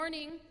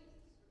Morning,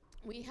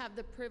 we have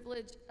the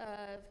privilege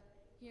of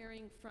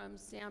hearing from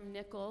Sam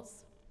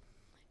Nichols.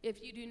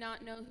 If you do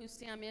not know who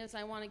Sam is,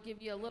 I want to give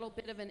you a little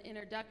bit of an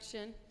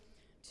introduction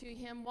to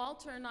him.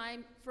 Walter and I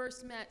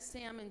first met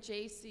Sam and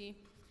JC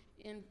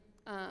in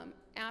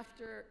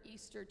after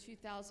Easter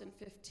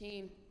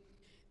 2015.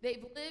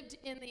 They've lived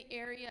in the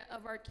area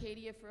of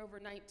Arcadia for over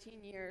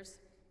 19 years.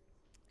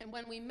 And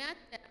when we met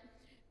them,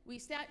 we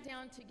sat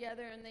down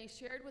together and they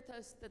shared with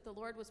us that the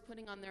Lord was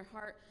putting on their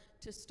heart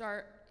to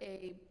start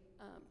a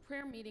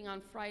prayer meeting on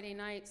Friday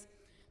nights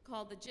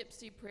called the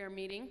Gypsy Prayer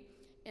Meeting.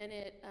 And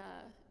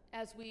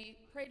as we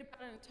prayed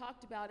about it and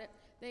talked about it,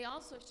 they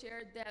also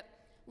shared that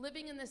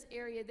living in this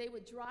area, they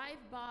would drive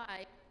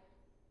by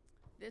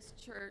this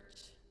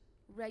church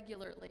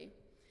regularly.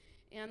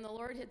 And the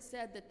Lord had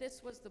said that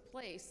this was the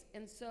place.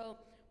 And so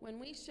when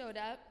we showed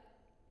up,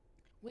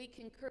 we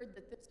concurred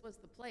that this was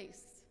the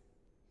place.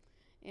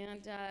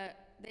 And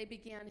they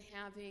began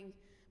having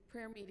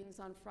prayer meetings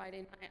on Friday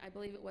night. I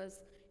believe it was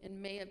in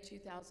May of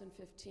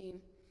 2015.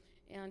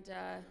 And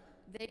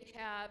they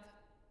have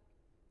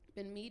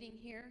been meeting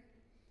here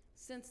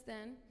since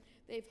then.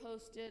 They've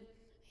hosted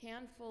a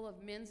handful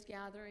of men's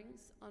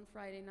gatherings on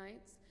Friday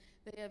nights.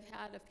 They have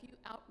had a few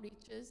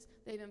outreaches.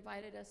 They've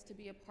invited us to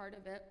be a part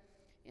of it.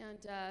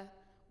 And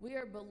we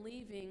are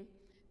believing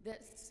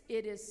that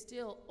it is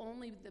still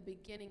only the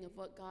beginning of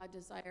what God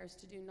desires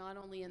to do, not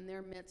only in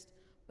their midst,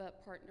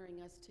 but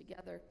partnering us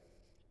together.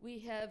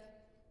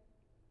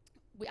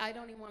 I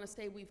don't even want to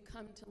say we've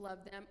come to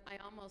love them.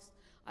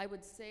 I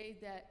would say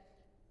that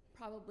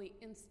probably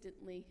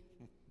instantly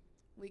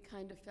we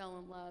kind of fell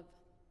in love.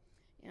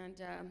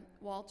 And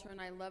Walter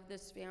and I love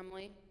this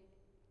family.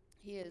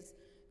 He has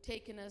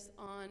taken us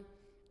on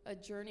a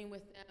journey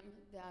with them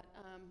that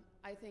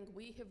I think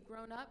we have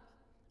grown up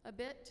a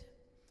bit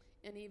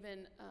and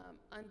even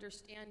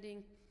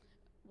understanding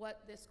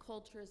what this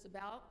culture is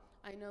about.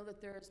 I know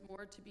that there is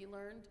more to be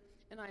learned,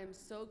 and I am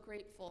so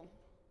grateful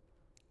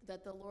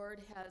that the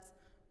Lord has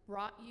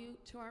brought you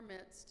to our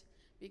midst,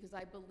 because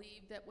I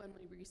believe that when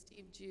we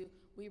received you,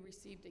 we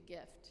received a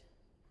gift.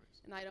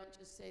 And I don't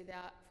just say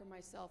that for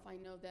myself. I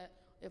know that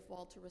if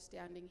Walter was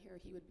standing here,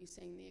 he would be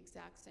saying the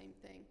exact same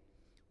thing.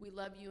 We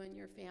love you and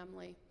your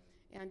family.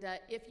 And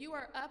if you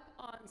are up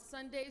on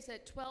Sundays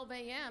at 12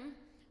 a.m.,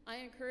 I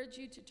encourage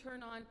you to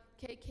turn on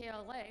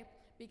KKLA,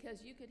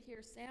 because you could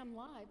hear Sam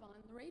live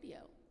on the radio.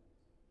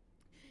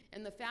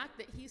 And the fact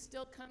that he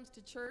still comes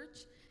to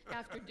church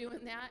after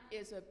doing that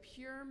is a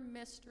pure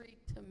mystery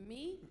to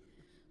me,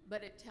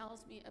 but it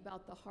tells me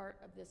about the heart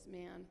of this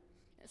man.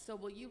 So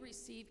will you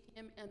receive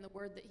him and the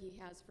word that he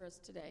has for us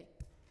today?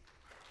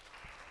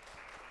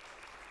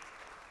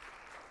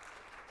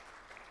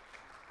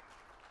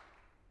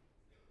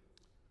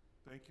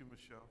 Thank you,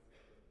 Michelle.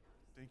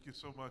 Thank you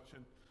so much.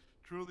 And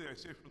truly, I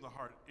say from the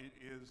heart,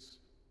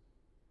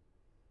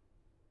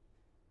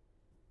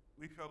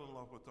 we fell in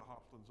love with the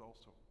Hofflands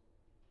also,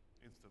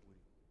 instantly,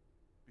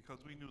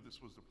 because we knew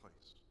this was the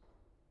place.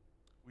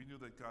 We knew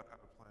that God had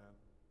a plan,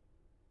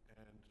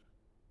 and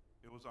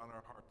it was on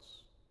our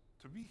hearts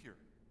to be here.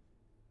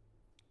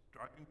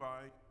 Driving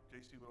by,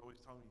 JC would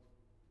always tell me,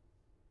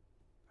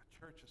 that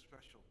church is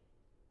special.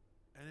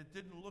 And it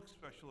didn't look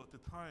special at the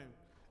time.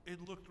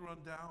 It looked run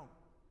down.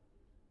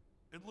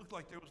 It looked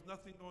like there was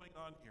nothing going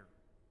on here.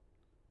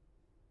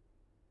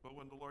 But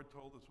when the Lord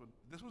told us, when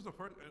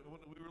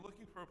we were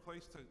looking for a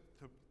place to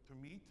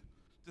meet,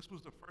 this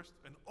was the first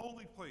and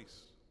only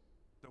place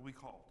that we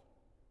called.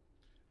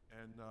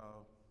 And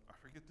I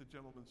forget the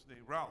gentleman's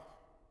name, Ralph.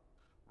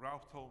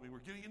 Ralph told me,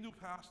 we're getting a new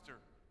pastor,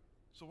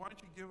 so why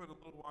don't you give it a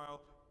little while?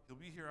 He'll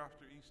be here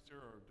after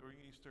Easter or during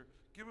Easter.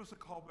 Give us a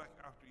call back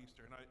after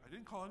Easter. And I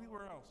didn't call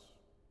anywhere else.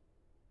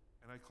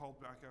 And I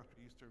called back after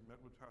Easter, met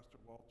with Pastor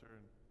Walter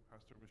and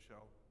Pastor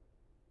Michelle,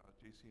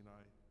 JC and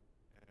I,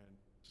 and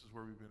this is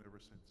where we've been ever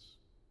since.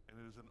 And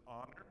it is an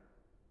honor,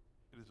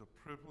 it is a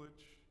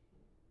privilege,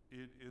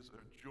 it is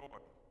a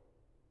joy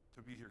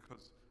to be here,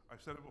 because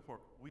I've said it before,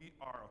 we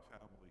are a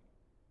family.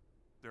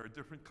 There are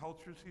different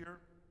cultures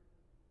here,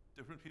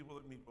 different people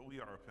that meet, but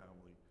we are a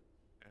family,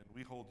 and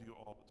we hold you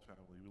all as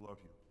family. We love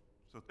you.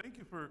 So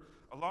thank you for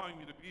allowing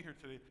me to be here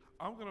today.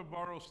 I'm going to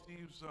borrow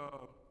Steve's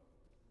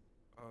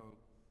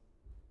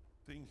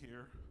thing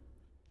here.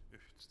 If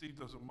Steve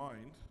doesn't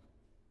mind,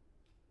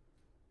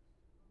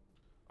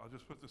 I'll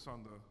just put this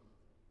on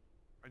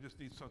I just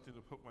need something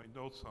to put my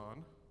notes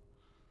on.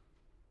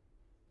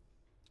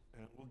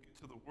 And we'll get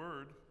to the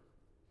word.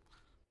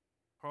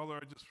 Father,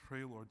 I just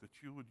pray, Lord, that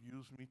you would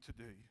use me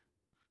today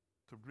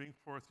to bring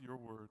forth your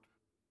word.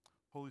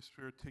 Holy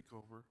Spirit, take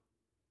over.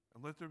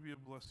 And let there be a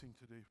blessing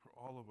today for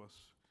all of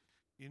us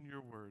in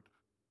your word.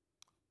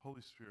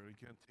 Holy Spirit,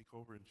 again, take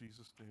over. In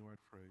Jesus' name I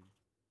pray.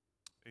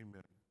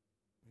 Amen.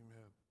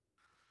 Amen.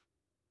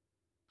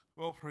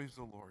 Well, praise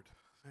the Lord.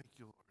 Thank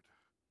you, Lord.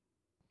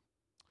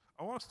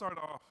 I want to start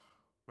off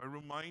by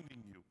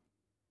reminding you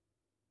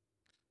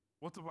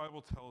what the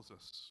Bible tells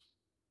us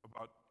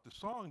about the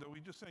song that we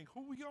just sang,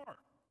 who we are.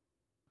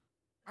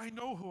 I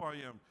know who I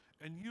am,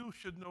 and you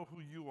should know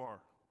who you are.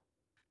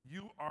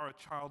 You are a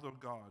child of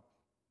God.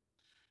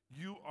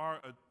 You are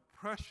a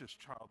precious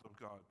child of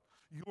God.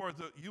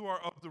 You are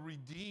of the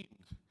redeemed.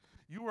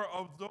 You are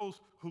of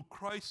those who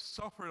Christ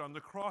suffered on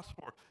the cross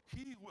for.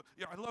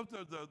 I love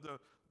the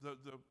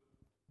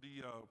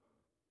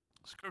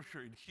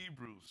scripture in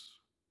Hebrews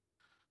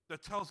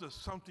that tells us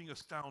something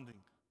astounding,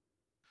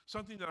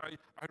 something that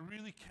I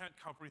really can't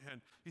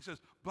comprehend. He says,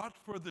 but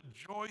for the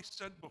joy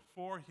set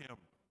before him,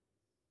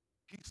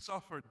 he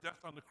suffered death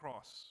on the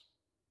cross.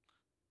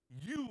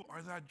 You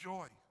are that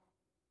joy.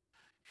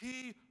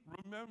 He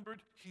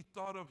remembered, he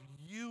thought of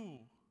you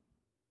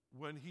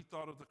when he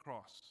thought of the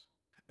cross.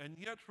 And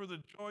yet for the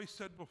joy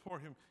set before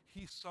him,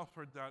 he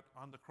suffered that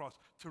on the cross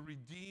to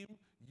redeem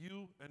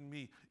you and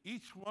me.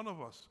 Each one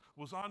of us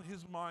was on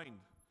his mind.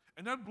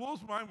 And that blows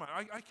my mind.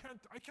 I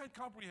can't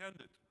comprehend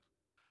it.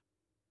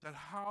 That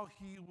how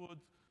he would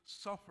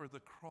suffer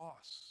the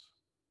cross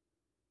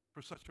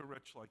for such a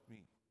wretch like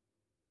me.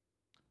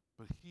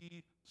 But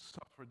he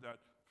suffered that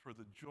for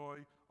the joy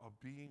of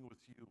being with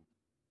you,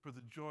 for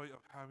the joy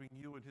of having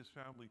you and his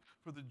family,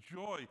 for the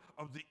joy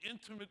of the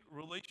intimate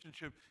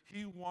relationship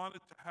he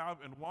wanted to have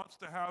and wants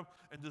to have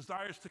and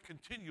desires to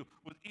continue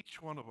with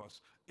each one of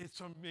us.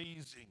 It's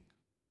amazing.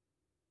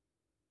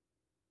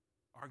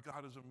 Our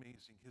God is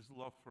amazing. His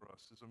love for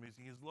us is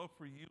amazing. His love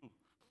for you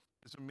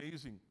is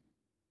amazing.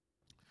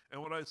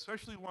 And what I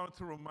especially wanted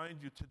to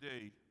remind you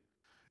today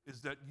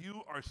is that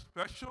you are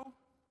special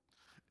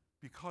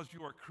because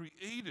you are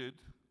created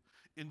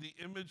in the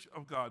image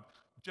of God.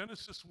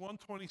 Genesis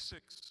 1:26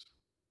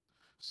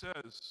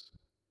 says,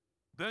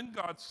 then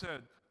God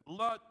said,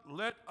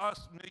 let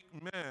us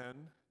make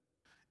man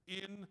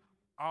in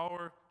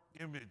our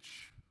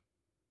image.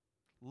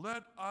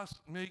 Let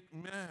us make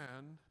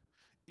man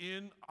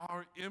in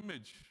our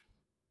image.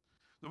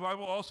 The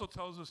Bible also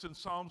tells us in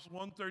Psalms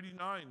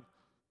 139,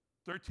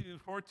 13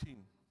 and 14,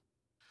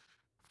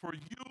 for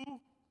you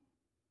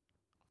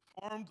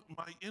formed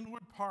my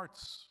inward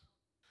parts.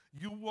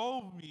 You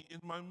wove me in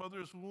my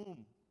mother's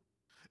womb,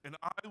 and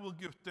I will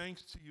give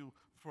thanks to you,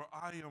 for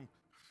I am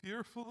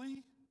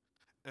fearfully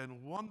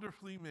and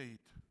wonderfully made.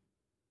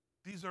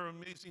 These are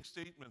amazing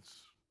statements.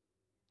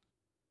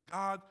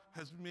 God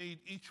has made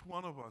each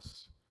one of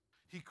us.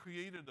 He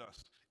created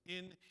us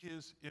in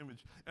his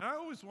image. And I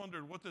always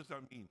wondered, what does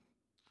that mean?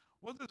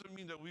 What does it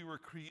mean that we were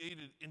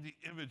created in the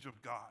image of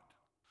God?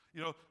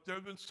 You know, there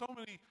have been so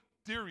many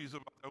theories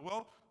about that.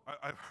 Well,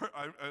 I've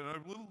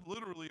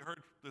literally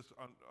heard this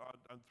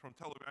from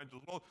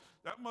televangelists. Well,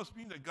 that must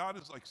mean that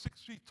God is like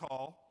 6 feet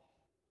tall,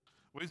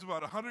 weighs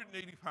about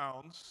 180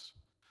 pounds.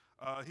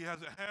 He has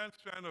a hand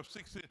span of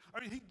 6 inches. I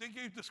mean, they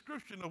gave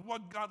description of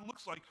what God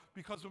looks like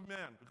because of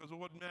man, because of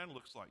what man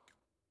looks like.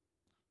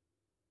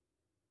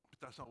 But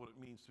that's not what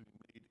it means to be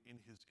made in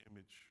his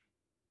image.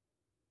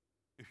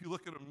 If you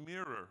look at a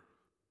mirror,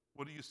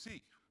 what do you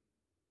see?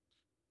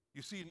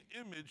 You see an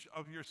image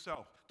of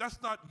yourself. That's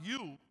not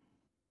you.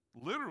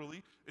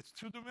 Literally, it's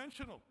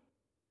two-dimensional.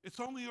 It's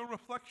only a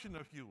reflection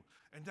of you.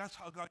 And that's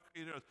how God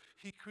created us.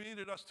 He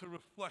created us to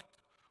reflect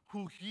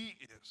who he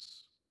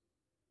is.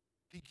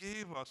 He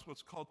gave us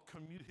what's called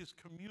his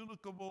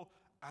communicable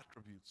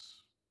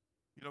attributes.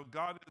 You know,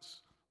 God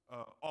is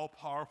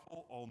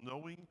all-powerful,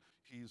 all-knowing.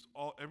 He's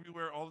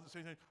everywhere, all at the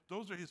same time.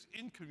 Those are his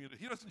incommunicable.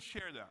 He doesn't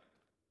share that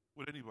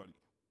with anybody.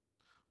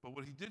 But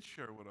what he did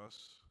share with us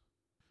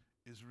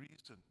is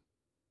reason,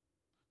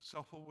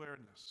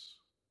 self-awareness,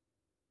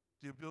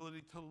 the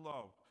ability to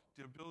love,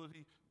 the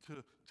ability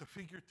to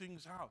figure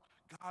things out.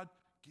 God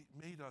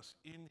made us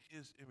in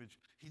his image.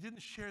 He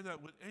didn't share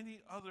that with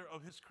any other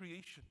of his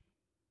creation.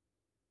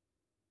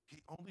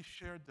 He only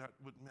shared that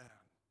with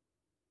man.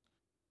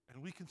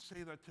 And we can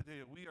say that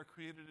today. We are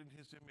created in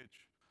his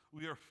image.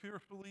 We are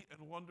fearfully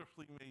and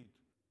wonderfully made.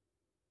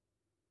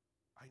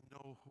 I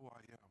know who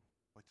I am,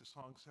 like the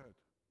song said.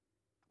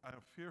 I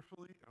am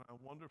fearfully and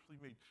I'm wonderfully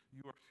made.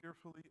 You are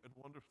fearfully and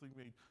wonderfully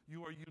made.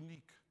 You are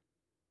unique.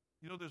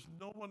 You know, there's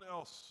no one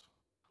else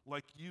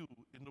like you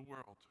in the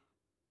world.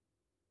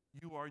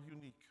 You are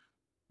unique.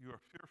 You are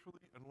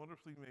fearfully and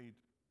wonderfully made.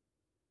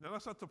 Now,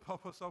 that's not to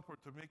puff us up or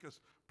to make us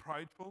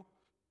prideful.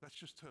 That's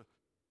just to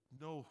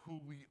know who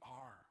we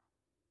are.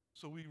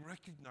 So we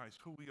recognize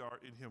who we are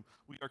in him.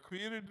 We are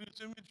created in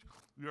his image.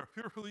 We are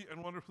fearfully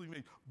and wonderfully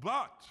made.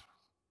 But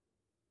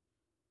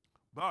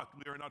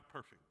we are not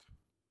perfect.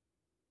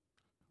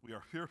 We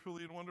are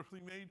fearfully and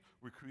wonderfully made.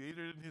 We're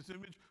created in his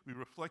image. We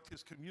reflect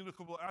his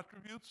communicable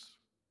attributes.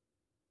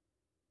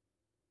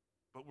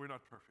 But we're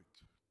not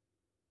perfect.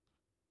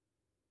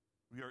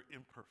 We are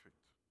imperfect.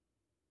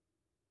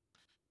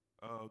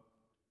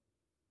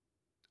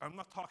 I'm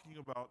not talking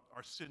about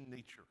our sin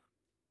nature.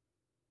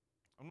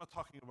 I'm not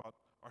talking about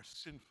our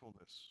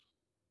sinfulness.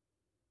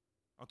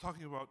 I'm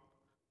talking about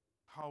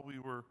how we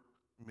were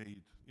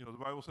made. You know,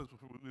 the Bible says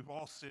we've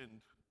all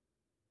sinned.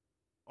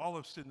 All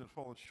have sinned and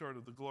fallen short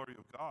of the glory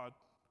of God.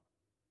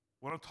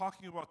 What I'm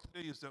talking about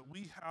today is that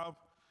we have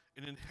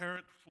an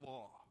inherent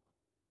flaw.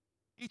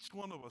 Each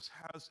one of us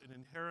has an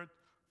inherent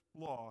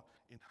flaw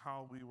in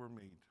how we were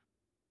made.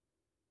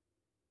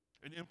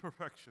 An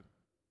imperfection.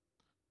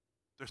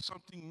 There's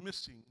something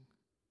missing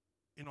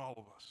in all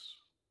of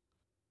us.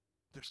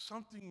 There's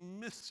something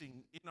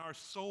missing in our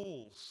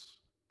souls,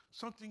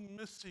 something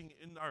missing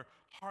in our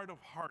heart of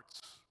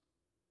hearts.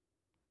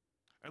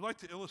 I'd like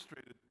to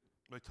illustrate it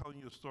by telling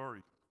you a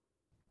story.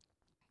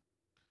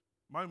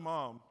 My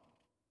mom,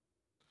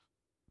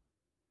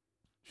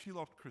 she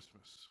loved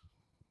Christmas.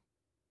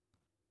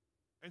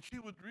 And she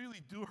would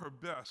really do her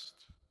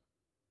best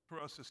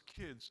for us as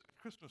kids at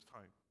Christmas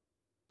time.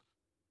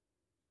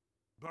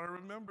 But I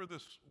remember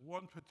this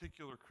one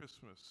particular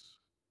Christmas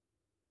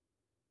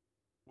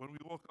when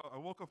I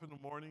woke up in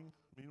the morning,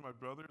 me and my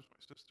brothers,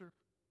 my sister,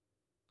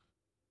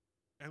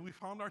 and we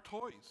found our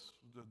toys.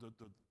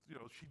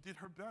 She did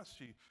her best.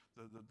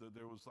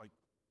 There was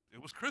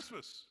it was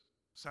Christmas.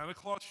 Santa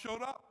Claus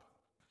showed up.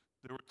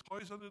 There were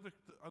toys under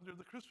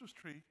the Christmas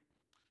tree,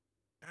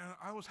 and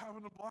I was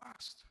having a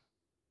blast,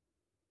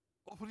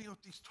 opening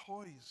up these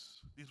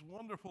toys, these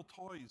wonderful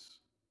toys.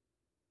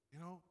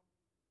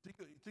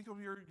 Think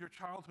of your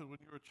childhood. When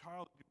you were a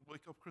child, you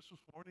wake up Christmas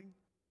morning,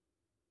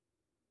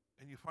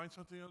 and you find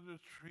something under the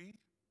tree.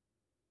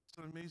 It's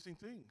an amazing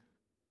thing.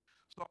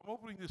 So I'm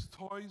opening these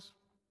toys,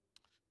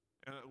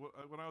 and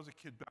when I was a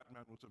kid,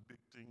 Batman was a big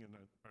thing, and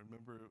I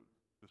remember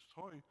this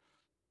toy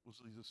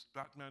was this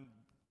Batman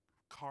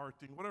car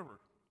thing, whatever.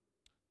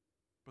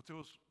 But I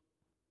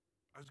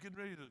was getting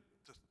ready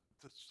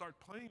to start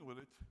playing with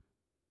it,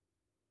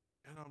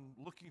 and I'm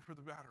looking for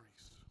the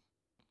batteries.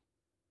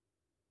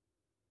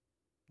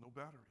 No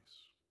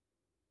batteries.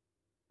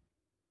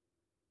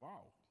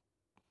 Wow.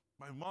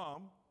 My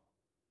mom,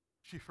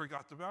 she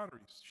forgot the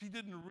batteries. She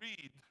didn't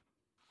read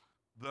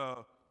the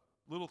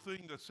little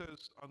thing that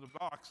says on the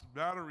box,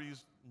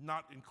 batteries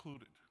not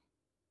included.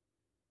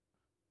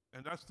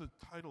 And that's the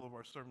title of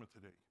our sermon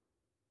today.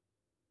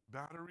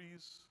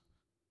 Batteries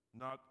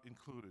not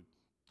included.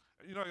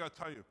 And I got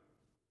to tell you,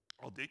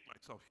 I'll date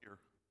myself here.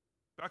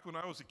 Back when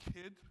I was a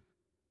kid,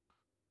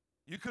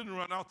 you couldn't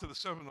run out to the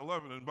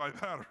 7-Eleven and buy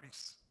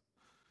batteries.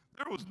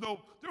 There was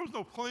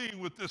no playing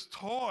with this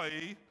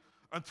toy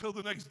until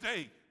the next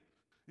day.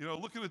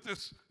 Looking at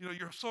this,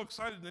 you're so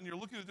excited, and then you're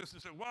looking at this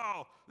and say,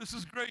 wow, this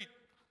is great.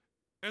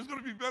 And it's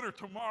going to be better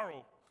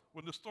tomorrow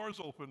when the stores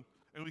open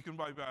and we can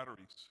buy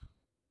batteries.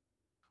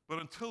 But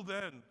until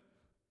then,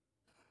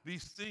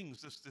 these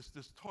things,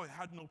 this toy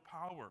had no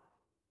power.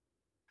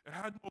 It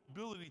had no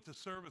ability to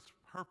serve its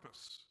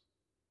purpose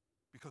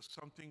because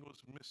something was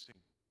missing.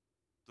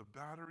 The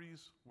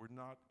batteries were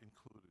not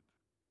included.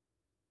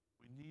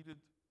 We needed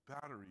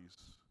batteries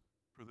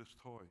for this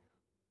toy.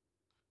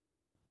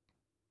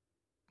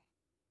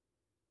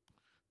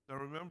 Now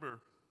remember,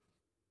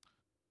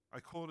 I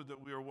quoted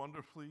that we are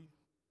wonderfully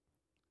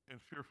and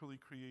fearfully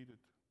created,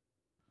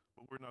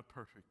 but we're not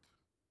perfect.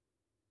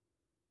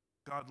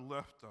 God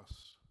left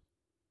us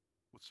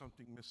with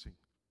something missing.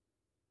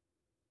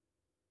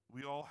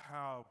 We all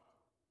have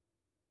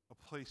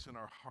a place in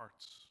our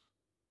hearts,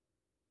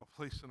 a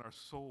place in our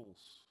souls.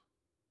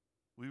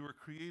 We were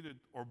created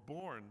or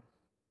born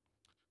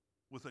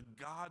with a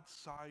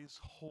God-sized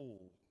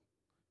hole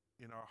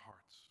in our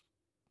hearts,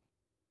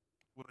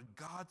 with a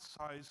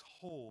God-sized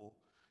hole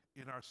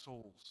in our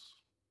souls.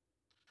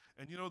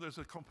 And there's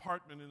a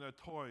compartment in that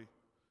toy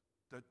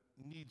that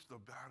needs the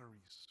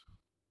batteries.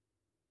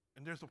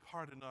 And there's a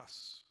part in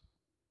us.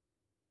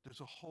 There's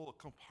a whole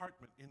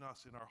compartment in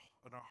us, in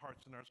our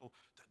hearts, in our soul,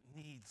 that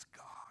needs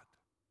God.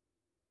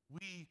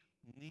 We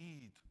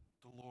need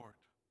the Lord.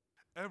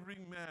 Every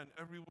man,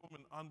 every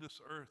woman on this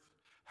earth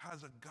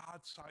has a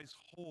God-sized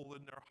hole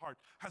in their heart,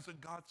 has a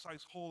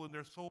God-sized hole in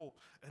their soul,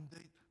 and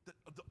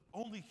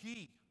only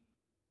He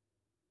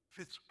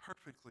fits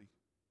perfectly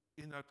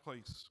in that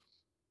place.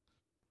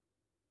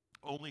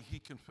 Only He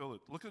can fill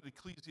it. Look at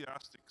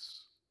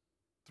Ecclesiastes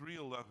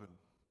 3:11.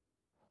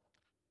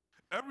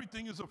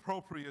 Everything is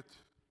appropriate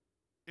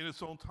in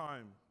its own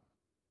time.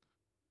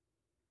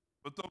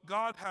 But though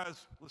God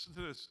has, listen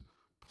to this,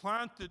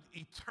 planted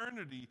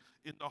eternity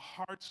in the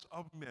hearts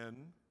of men,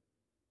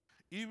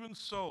 even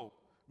so,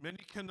 many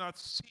cannot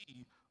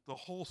see the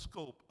whole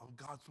scope of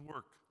God's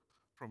work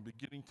from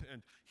beginning to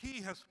end.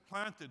 He has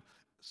planted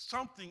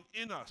something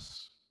in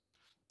us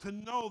to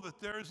know that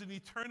there is an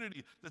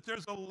eternity, that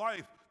there's a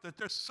life, that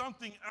there's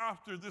something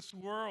after this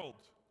world.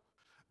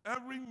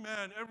 Every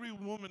man, every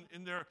woman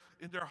in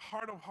their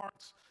heart of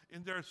hearts,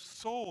 in their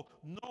soul,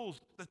 knows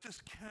that this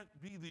can't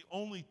be the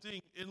only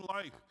thing in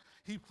life.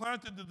 He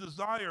planted the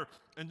desire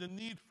and the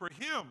need for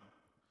Him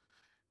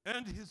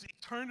and His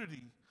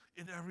eternity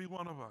in every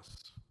one of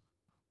us.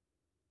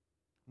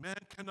 Man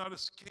cannot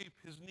escape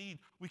his need.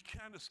 We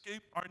can't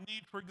escape our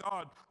need for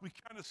God. We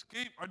can't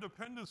escape our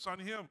dependence on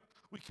Him.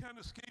 We can't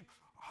escape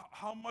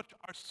how much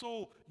our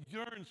soul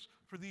yearns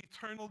for the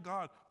eternal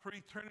God, for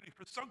eternity,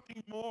 for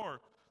something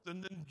more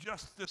than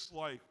just this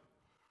life.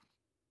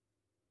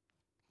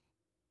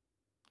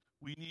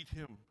 We need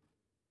Him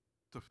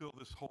to fill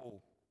this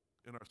hole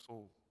in our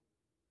soul.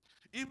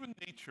 Even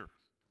nature,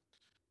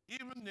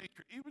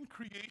 even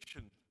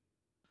creation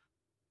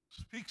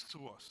speaks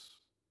to us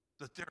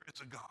that there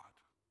is a God,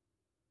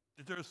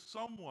 that there's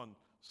someone,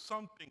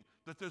 something,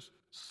 that there's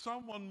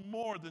someone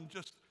more than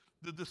just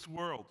this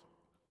world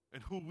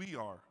and who we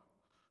are.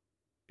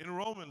 In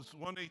Romans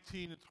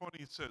 1:18 and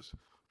 20 it says,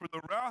 "For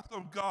the wrath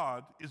of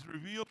God is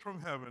revealed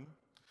from heaven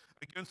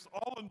against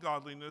all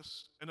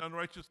ungodliness and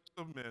unrighteousness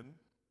of men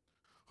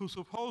who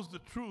suppress the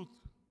truth,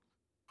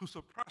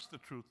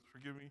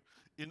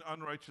 in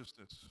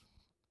unrighteousness."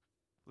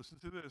 Listen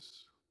to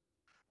this.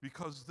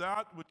 "Because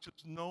that which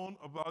is known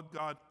about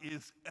God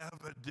is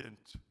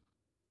evident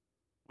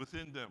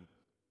within them."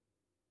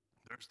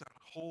 There's that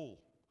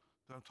hole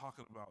that I'm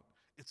talking about.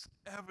 It's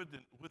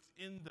evident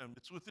within them.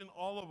 It's within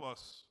all of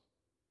us.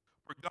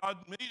 For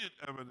God made it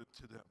evident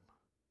to them.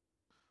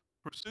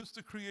 For since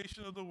the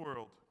creation of the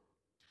world,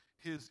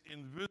 his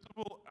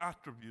invisible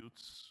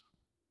attributes,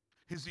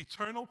 his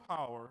eternal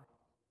power,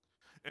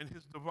 and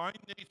his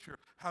divine nature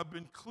have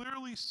been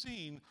clearly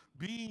seen,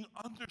 being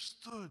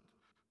understood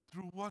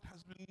through what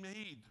has been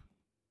made,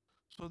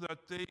 so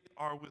that they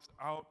are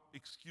without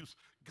excuse.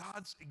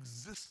 God's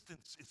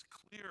existence is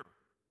clear.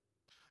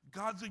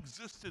 God's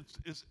existence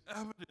is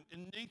evident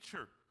in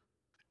nature,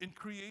 in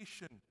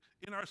creation,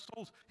 in our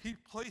souls. He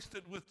placed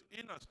it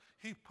within us.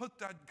 He put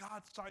that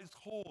God-sized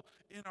hole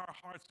in our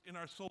hearts, in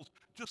our souls,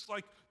 just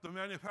like the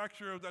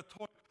manufacturer of that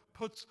toy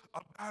puts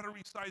a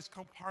battery-sized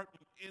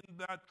compartment in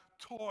that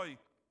toy,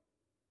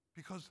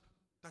 because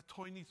that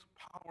toy needs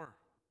power.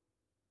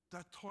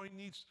 That toy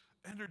needs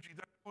energy.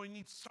 That toy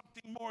needs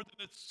something more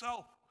than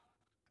itself.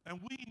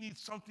 And we need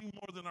something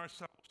more than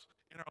ourselves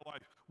in our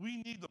life. We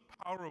need the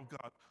power of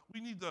God.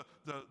 We need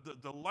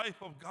the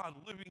life of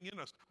God living in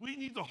us. We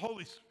need the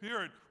Holy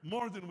Spirit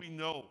more than we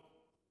know.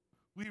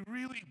 We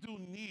really do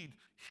need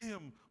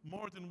him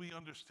more than we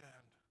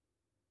understand.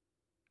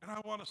 And I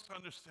want us to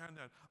understand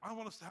that. I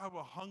want us to have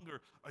a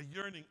hunger, a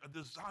yearning, a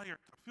desire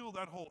to fill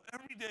that hole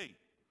every day.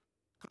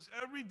 Because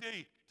every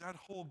day that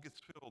hole gets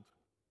filled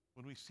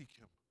when we seek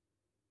him,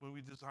 when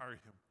we desire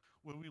him,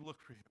 when we look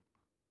for him.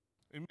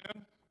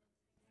 Amen?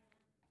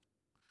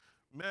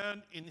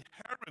 Man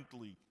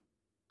inherently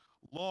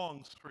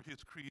longs for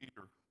his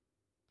creator.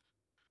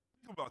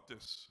 Think about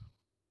this.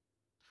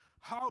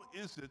 How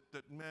is it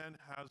that man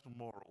has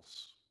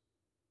morals?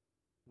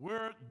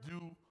 Where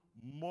do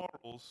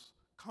morals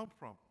come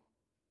from?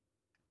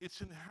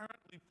 It's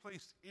inherently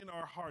placed in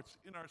our hearts,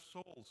 in our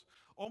souls.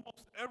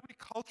 Almost every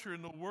culture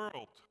in the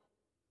world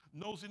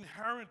knows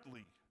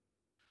inherently.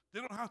 They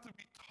don't have to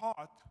be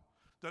taught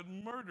that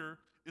murder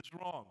is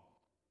wrong.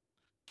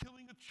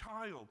 Killing a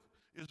child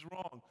is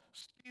wrong.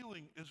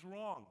 Stealing is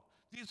wrong.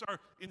 These are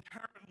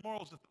inherent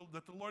morals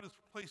that the Lord has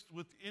placed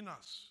within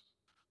us.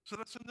 So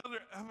that's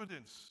another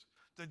evidence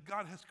that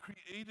God has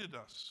created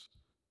us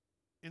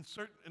in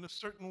a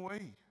certain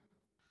way.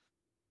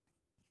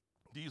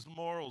 These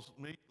morals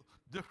may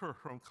differ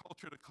from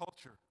culture to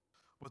culture,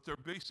 but they're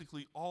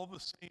basically all the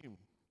same.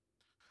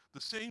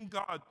 The same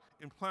God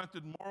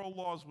implanted moral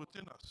laws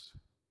within us.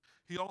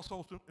 He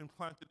also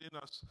implanted in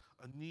us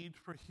a need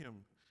for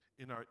him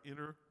in our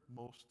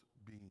innermost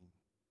being.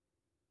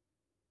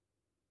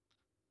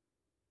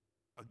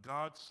 A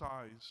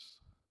God-sized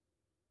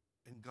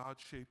and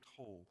God-shaped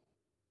hole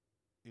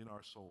in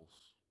our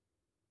souls.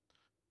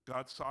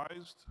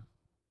 God-sized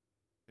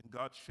and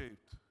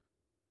God-shaped,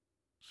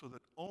 so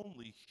that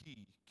only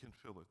he can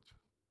fill it.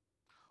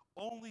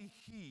 Only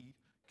he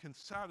can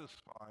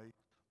satisfy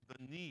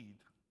the need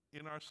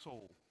in our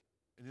soul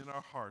and in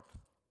our heart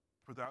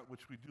for that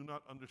which we do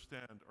not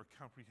understand or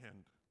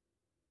comprehend.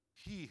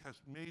 He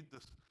has made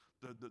this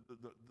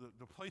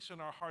the place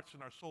in our hearts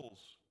and our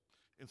souls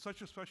in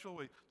such a special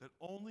way that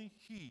only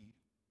he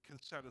can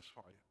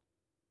satisfy it.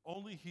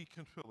 Only he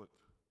can fill it.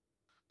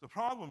 The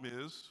problem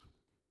is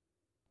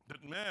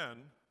that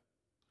man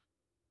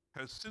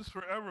has since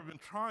forever been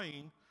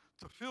trying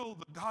to fill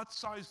the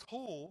God-sized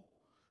hole,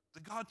 the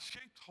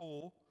God-shaped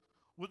hole,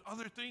 with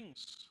other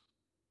things.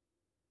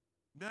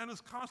 Man is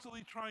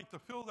constantly trying to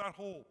fill that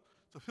hole,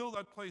 to fill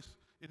that place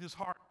in his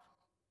heart.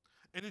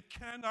 And it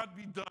cannot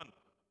be done.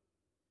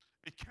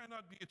 It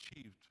cannot be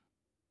achieved.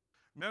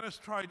 Man has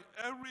tried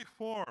every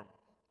form,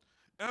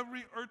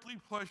 every earthly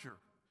pleasure,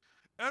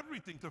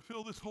 everything to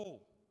fill this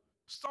hole,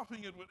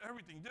 stuffing it with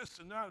everything, this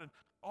and that, and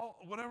all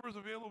whatever is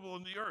available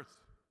in the earth.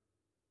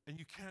 And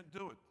you can't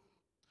do it.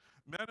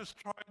 Man has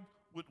tried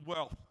with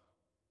wealth,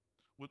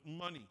 with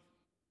money.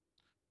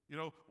 You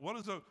know, what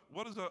does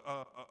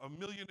a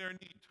millionaire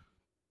need?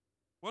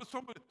 What does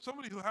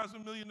somebody who has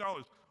 $1 million,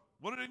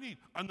 what do they need?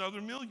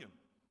 Another million.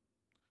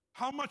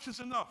 How much is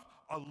enough?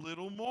 A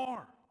little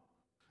more.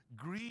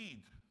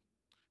 Greed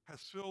has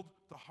filled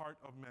the heart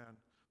of man,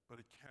 but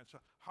it can't.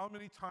 How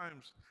many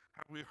times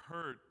have we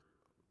heard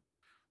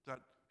that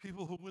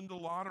people who win the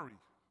lottery,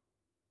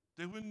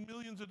 they win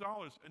millions of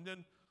dollars, and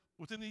then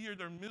within a year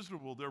they're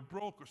miserable, they're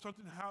broke, or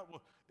something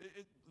happens?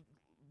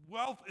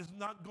 Wealth is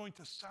not going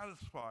to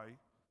satisfy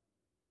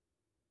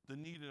the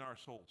need in our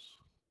souls.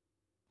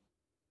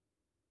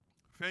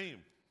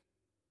 Fame.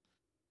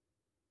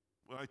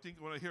 When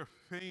I hear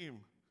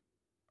fame,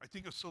 I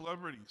think of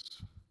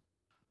celebrities.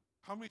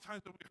 How many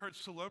times have we heard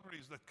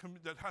celebrities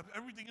that have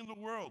everything in the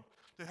world?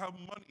 They have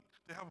money,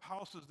 they have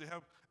houses, they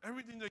have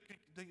everything,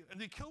 and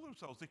they kill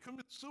themselves. They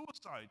commit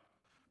suicide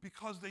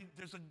because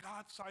there's a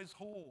God-sized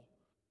hole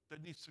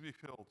that needs to be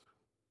filled.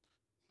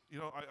 You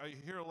know, I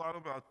hear a lot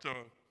about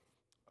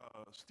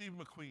Steve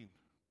McQueen.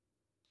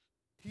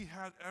 He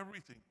had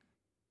everything.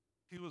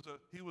 He was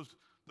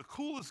the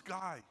coolest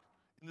guy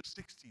in the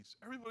 60s.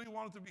 Everybody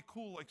wanted to be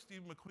cool like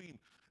Steve McQueen.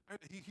 And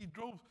he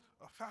drove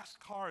fast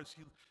cars.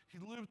 He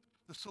lived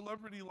the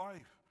celebrity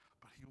life,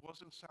 but he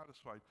wasn't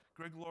satisfied.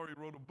 Greg Laurie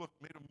wrote a book,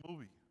 made a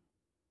movie,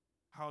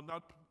 how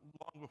not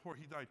long before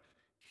he died,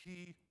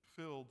 he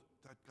filled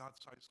that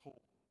God-sized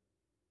hole.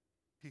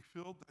 He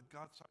filled that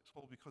God-sized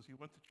hole because he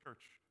went to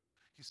church.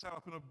 He sat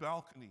up in a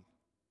balcony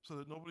so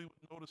that nobody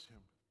would notice him.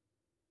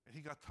 And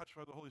he got touched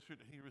by the Holy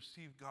Spirit, and he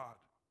received God.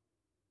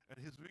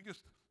 And his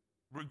biggest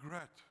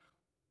regret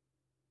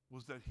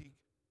was that he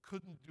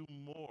couldn't do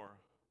more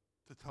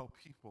to tell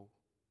people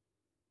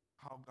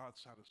how God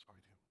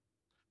satisfied him,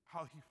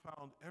 how he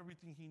found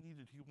everything he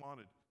needed, he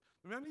wanted.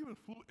 The man even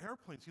flew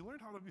airplanes. He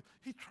learned how to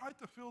he tried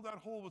to fill that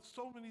hole with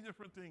so many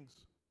different things.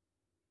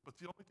 But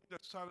the only thing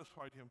that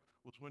satisfied him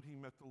was when he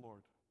met the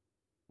Lord,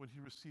 when he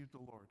received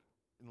the Lord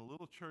in a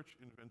little church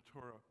in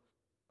Ventura,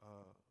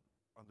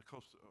 on the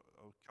coast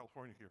of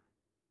California here.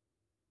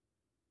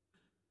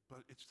 But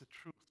it's the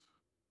truth.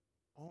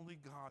 Only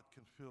God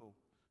can fill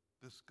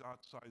this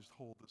God-sized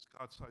hole, this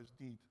God-sized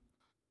need.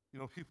 You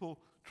know, people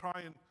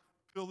try and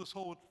fill this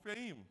hole with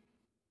fame.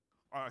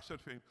 I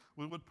said fame,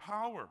 with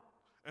power.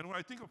 And when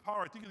I think of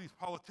power, I think of these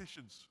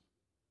politicians,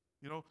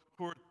 you know,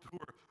 who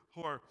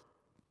are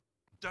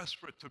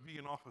desperate to be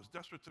in office,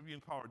 desperate to be in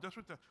power,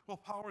 well,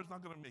 power is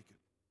not going to make it.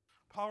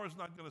 Power is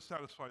not going to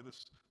satisfy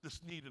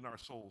this need in our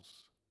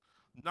souls.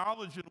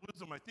 Knowledge and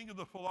wisdom, I think of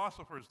the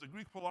philosophers, the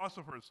Greek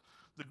philosophers,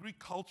 the Greek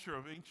culture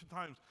of ancient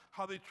times,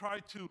 how they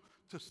tried to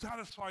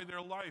satisfy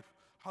their life,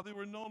 how they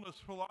were known as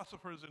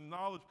philosophers and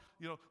knowledge.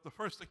 You know, the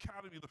first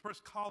academy, the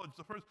first college,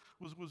 the first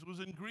was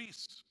in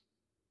Greece.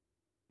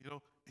 You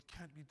know, it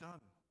can't be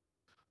done.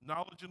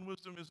 Knowledge and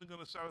wisdom isn't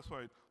going to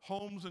satisfy it.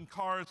 Homes and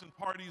cars and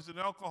parties and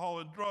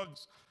alcohol and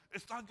drugs,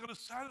 it's not going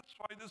to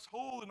satisfy this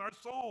hole in our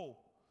soul.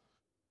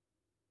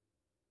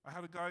 I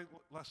had a guy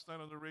last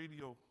night on the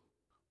radio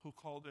who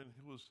called in.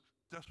 He was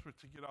desperate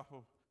to get off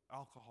of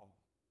alcohol.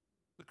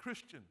 The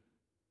Christian.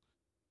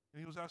 And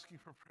he was asking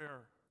for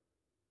prayer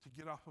to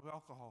get off of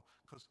alcohol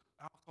because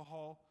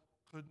alcohol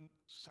couldn't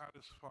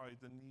satisfy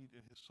the need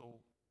in his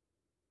soul.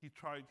 He's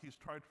tried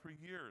for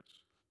years.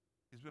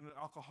 He's been an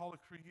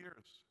alcoholic for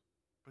years,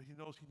 but he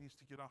knows he needs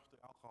to get off the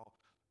alcohol.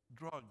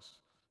 Drugs.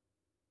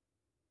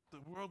 The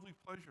worldly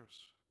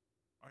pleasures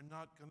are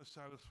not going to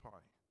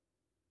satisfy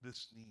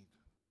this need.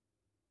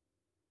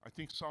 I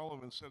think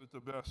Solomon said it the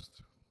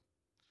best.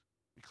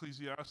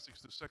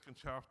 Ecclesiastes, the 2nd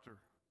chapter.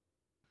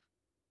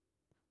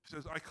 He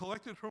says, I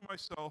collected for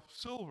myself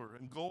silver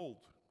and gold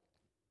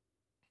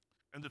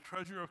and the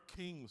treasure of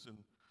kings and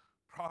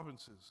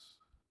provinces.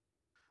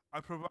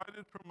 I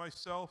provided for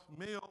myself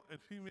male and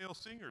female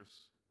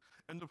singers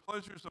and the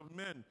pleasures of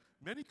men,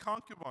 many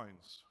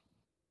concubines.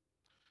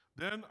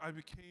 Then I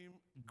became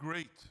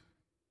great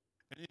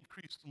and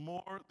increased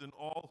more than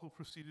all who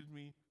preceded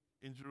me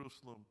in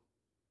Jerusalem.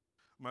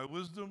 My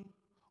wisdom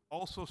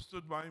also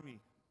stood by me.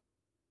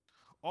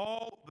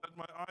 All that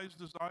my eyes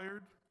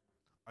desired,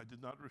 I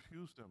did not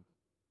refuse them.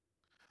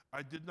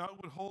 I did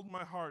not withhold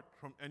my heart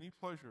from any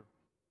pleasure,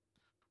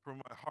 for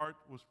my heart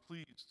was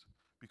pleased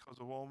because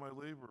of all my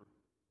labor,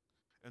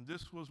 and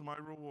this was my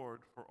reward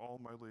for all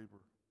my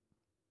labor.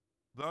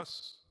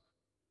 Thus,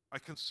 I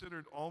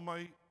considered all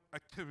my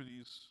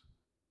activities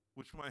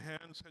which my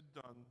hands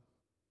had done,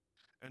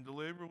 and the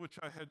labor which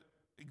I had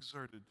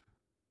exerted.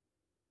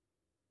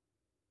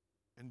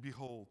 And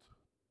behold,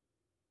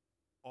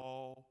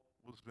 all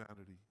was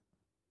vanity.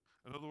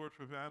 Another word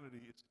for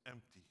vanity is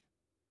empty.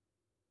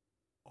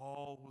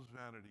 All was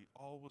vanity.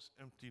 All was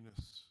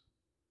emptiness.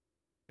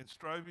 And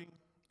striving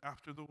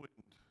after the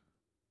wind.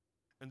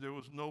 And there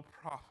was no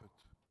profit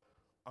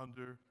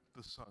under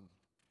the sun.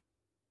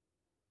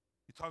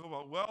 You talk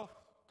about wealth,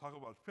 talk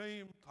about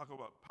fame, talk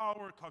about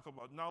power, talk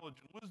about knowledge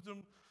and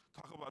wisdom,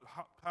 talk about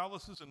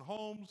palaces and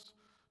homes.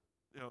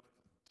 You know,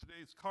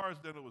 today's cars,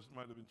 then it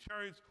might have been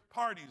chariots,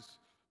 parties,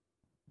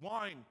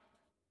 wine.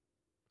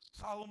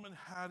 Solomon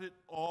had it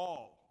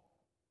all.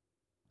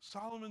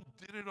 Solomon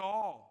did it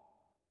all.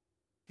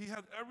 He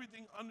had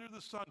everything under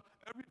the sun,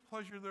 every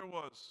pleasure there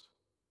was.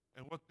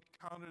 And what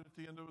he counted at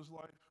the end of his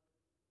life,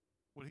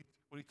 when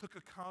he took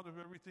account of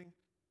everything,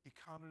 he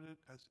counted it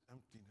as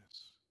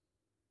emptiness,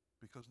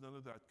 because none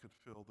of that could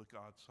fill the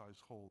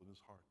God-sized hole in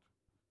his heart.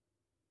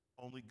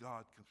 Only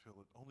God can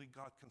fill it. Only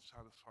God can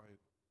satisfy it.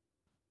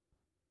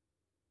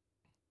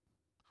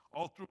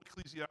 All through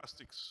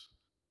Ecclesiastes,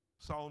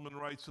 Solomon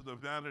writes of the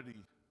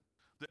vanity,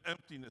 the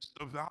emptiness,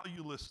 the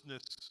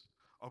valuelessness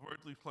of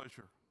earthly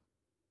pleasure.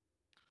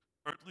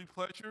 Earthly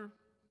pleasure,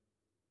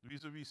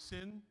 vis-a-vis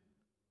sin,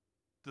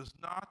 does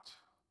not,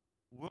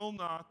 will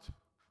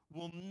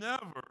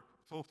never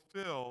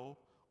fulfill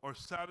or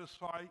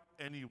satisfy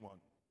anyone.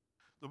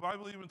 The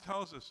Bible even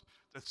tells us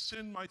that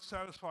sin might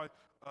satisfy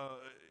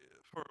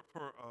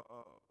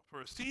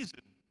for a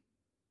season,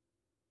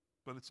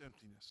 but it's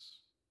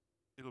emptiness.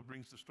 It'll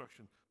bring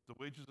destruction. The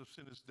wages of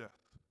sin is death.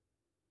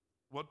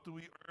 What do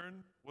we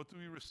earn? What do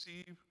we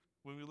receive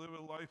when we live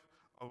a life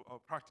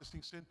of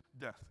practicing sin?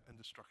 Death and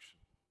destruction.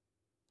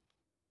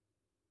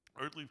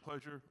 Earthly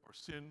pleasure or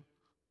sin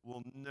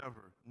will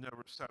never,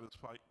 never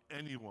satisfy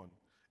anyone.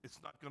 It's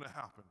not going to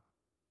happen.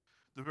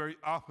 The very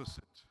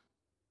opposite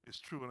is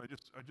true, and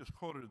I just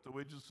quoted it. The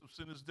wages of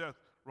sin is death,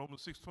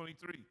 Romans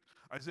 6:23.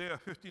 Isaiah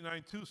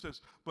 59:2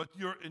 says, "But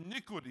your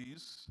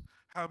iniquities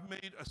have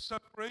made a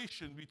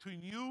separation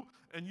between you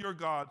and your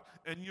God,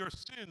 and your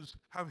sins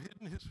have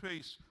hidden his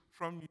face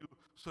from you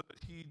so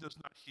that he does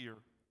not hear."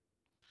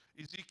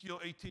 Ezekiel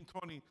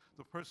 18:20,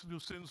 "The person who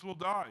sins will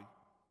die."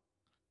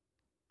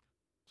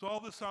 So all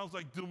this sounds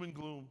like doom and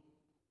gloom,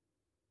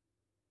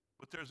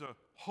 but there's a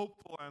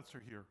hopeful answer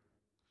here.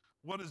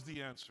 What is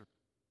the answer?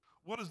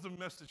 What is the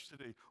message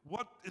today?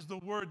 What is the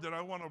word that I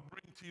want to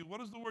bring to you?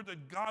 What is the word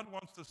that God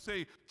wants to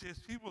say to his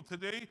people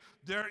today?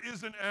 There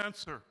is an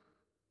answer.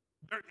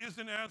 There is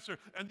an answer,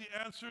 and the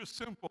answer is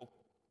simple.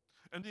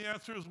 And the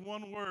answer is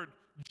one word: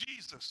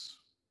 Jesus.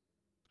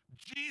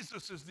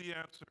 Jesus is the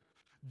answer.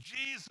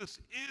 Jesus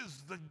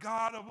is the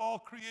God of all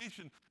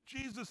creation.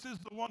 Jesus is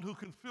the one who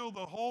can fill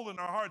the hole in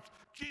our hearts.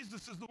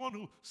 Jesus is the one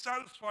who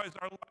satisfies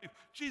our life.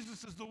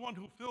 Jesus is the one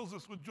who fills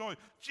us with joy.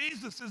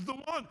 Jesus is the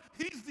one.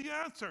 He's the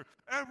answer.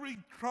 Every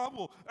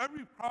trouble,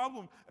 every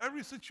problem,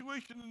 every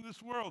situation in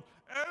this world,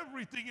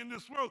 everything in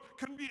this world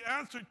can be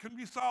answered, can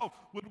be solved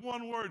with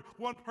one word,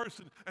 one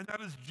person, and that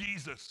is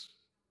Jesus.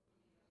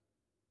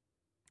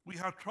 We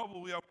have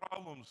trouble, we have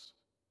problems,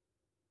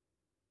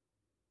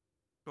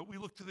 but we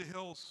look to the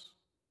hills.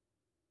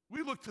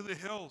 We look to the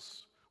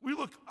hills. We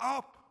look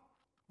up.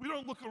 We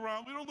don't look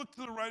around. We don't look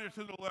to the right or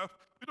to the left.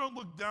 We don't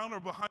look down or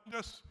behind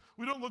us.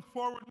 We don't look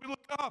forward. We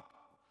look up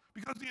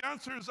because the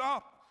answer is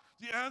up.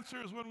 The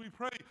answer is when we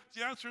pray.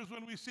 The answer is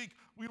when we seek.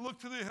 We look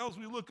to the hills.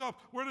 We look up.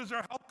 Where does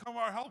our help come?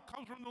 Our help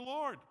comes from the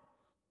Lord.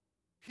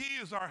 He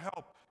is our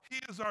help.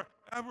 He is our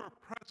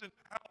ever-present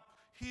help.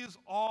 He is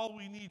all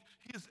we need.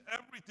 He is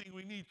everything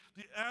we need.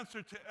 The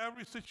answer to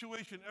every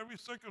situation, every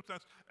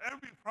circumstance,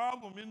 every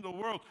problem in the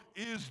world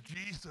is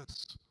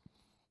Jesus.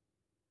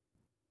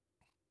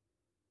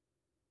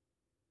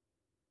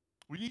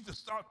 We need to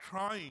stop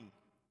trying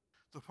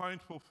to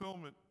find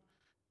fulfillment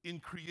in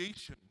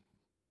creation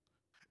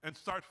and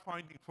start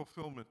finding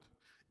fulfillment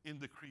in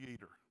the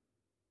Creator.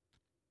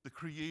 The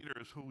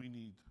Creator is who we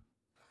need.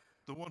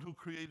 The one who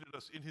created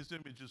us in his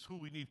image is who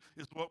we need,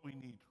 is what we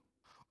need.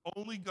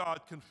 Only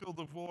God can fill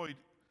the void,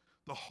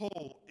 the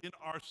hole in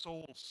our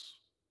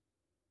souls.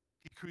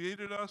 He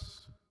created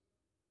us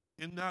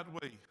in that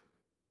way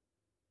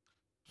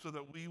so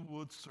that we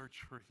would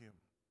search for him.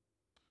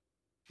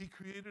 He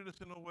created us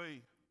in a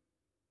way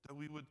that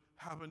we would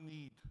have a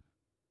need,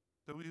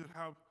 that we would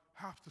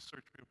have to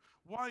search for him.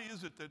 Why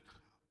is it that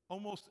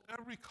almost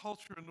every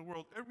culture in the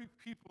world, every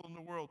people in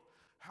the world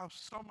have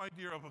some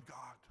idea of a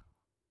God?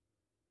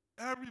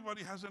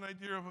 Everybody has an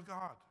idea of a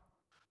God.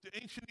 The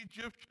ancient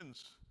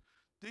Egyptians,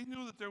 they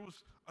knew that there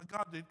was a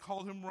God. They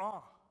called him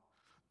Ra.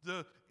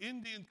 The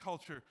Indian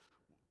culture,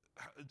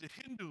 the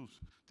Hindus,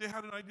 they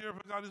had an idea of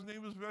a God. His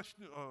name was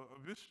Vishnu,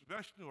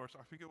 or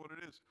I forget what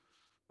it is.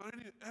 But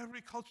every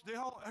culture,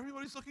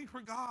 everybody's looking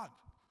for God.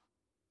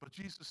 But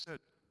Jesus said,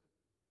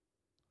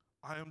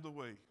 I am the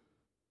way,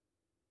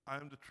 I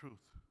am the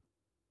truth,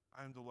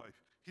 I am the life.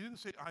 He didn't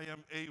say, I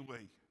am a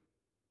way.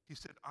 He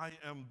said, I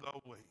am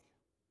the way,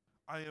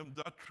 I am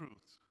the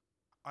truth,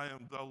 I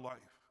am the life.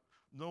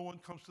 No one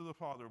comes to the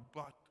Father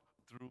but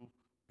through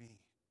me.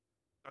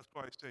 That's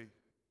why I say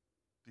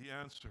the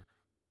answer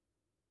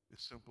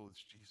is simple.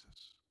 It's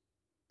Jesus.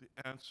 The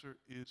answer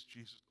is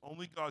Jesus.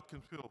 Only God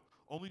can fill,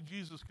 only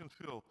Jesus can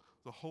fill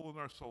the hole in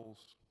our souls.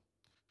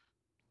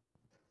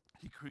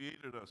 He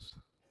created us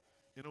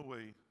in a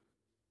way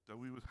that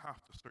we would have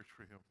to search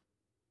for him.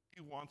 He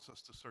wants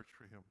us to search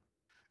for him.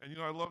 And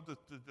I love the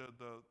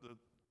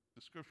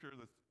scripture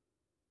that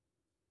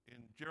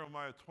in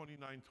Jeremiah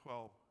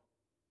 29:12,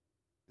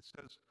 it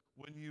says,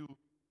 when you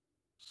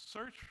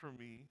search for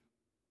me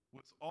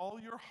with all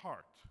your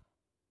heart,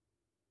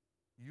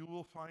 you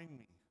will find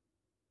me,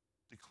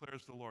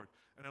 declares the Lord.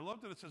 And I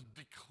love that it says,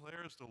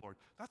 declares the Lord.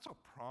 That's a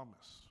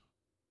promise.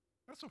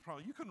 That's a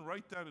promise. You can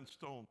write that in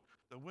stone,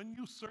 that when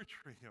you search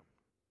for him,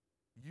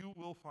 you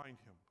will find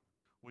him.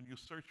 When you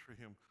search for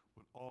him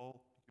with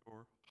all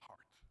your heart.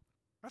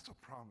 That's a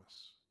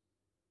promise.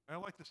 And I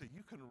like to say,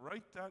 you can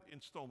write that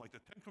in stone, like the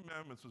Ten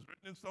Commandments was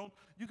written in stone.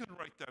 You can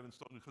write that in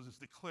stone because it's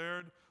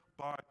declared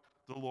by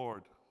the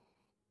Lord.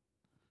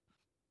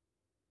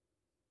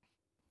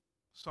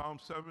 Psalm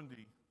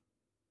 70,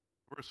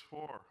 verse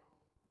 4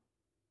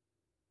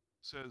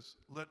 says,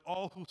 let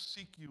all who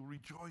seek you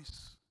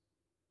rejoice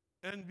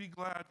and be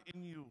glad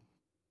in you.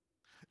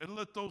 And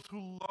let those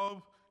who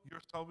love your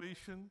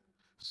salvation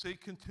say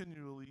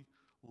continually,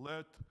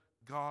 let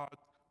God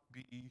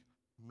be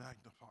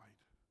magnified.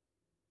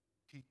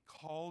 He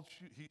called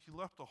you, he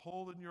left a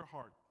hole in your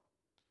heart.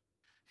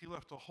 He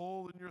left a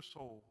hole in your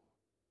soul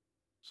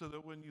so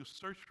that when you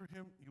search for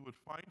him, you would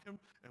find him,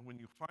 and when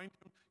you find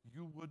him,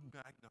 you would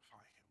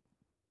magnify him.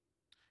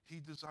 He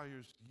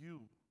desires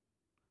you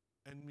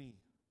and me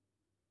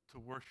to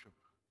worship,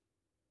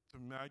 to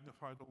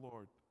magnify the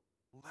Lord.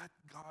 Let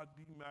God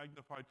be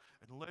magnified,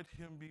 and let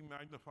him be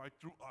magnified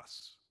through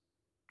us,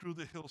 through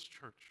the Hills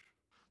Church,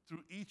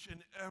 through each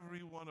and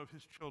every one of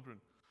his children,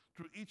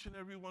 through each and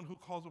every one who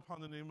calls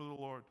upon the name of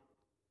the Lord.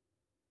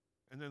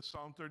 And then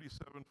Psalm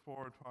 37,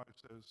 4 and 5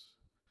 says,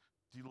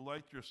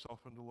 delight yourself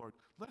in the Lord.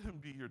 Let him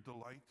be your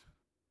delight.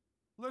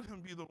 Let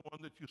him be the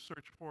one that you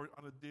search for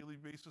on a daily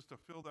basis to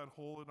fill that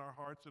hole in our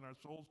hearts and our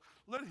souls.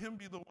 Let him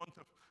be the one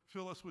to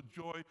fill us with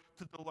joy,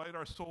 to delight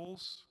our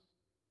souls.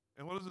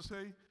 And what does it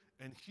say?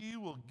 And he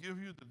will give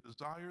you the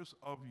desires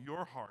of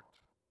your heart.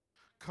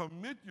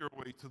 Commit your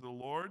way to the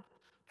Lord.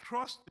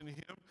 Trust in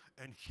him,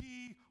 and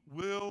he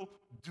will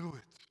do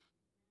it.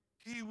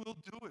 He will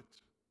do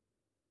it.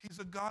 He's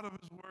a God of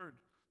his word.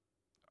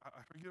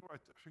 I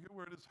forget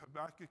where it is,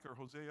 Habakkuk or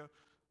Hosea,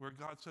 where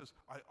God says,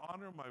 I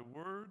honor my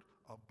word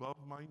above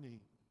my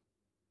name.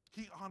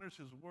 He honors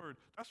his word.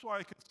 That's why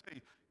I can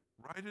say,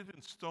 write it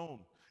in stone.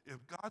 If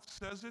God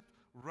says it,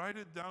 write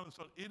it down in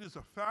stone. It is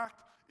a fact.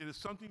 It is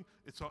something,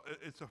 it's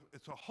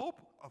a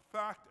hope, a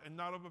fact, and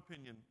not of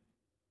opinion.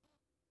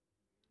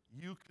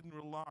 You can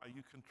rely,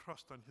 you can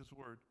trust on his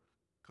word,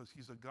 because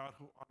he's a God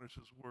who honors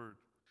his word,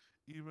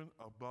 even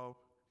above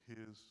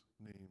his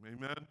name.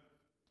 Amen?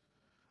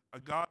 A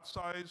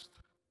God-sized,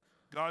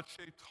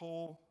 God-shaped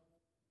hole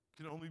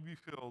can only be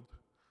filled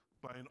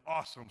by an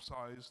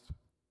awesome-sized,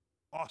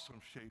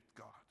 awesome-shaped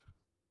God.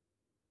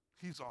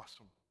 He's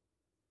awesome.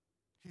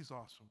 He's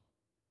awesome.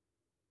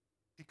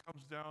 He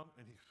comes down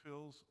and he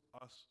fills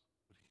us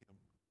with him.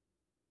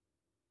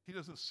 He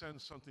doesn't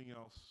send something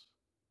else.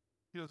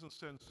 He doesn't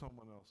send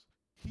someone else.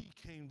 He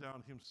came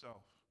down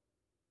himself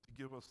to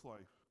give us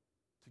life,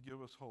 to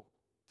give us hope,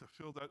 to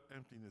fill that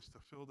emptiness, to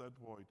fill that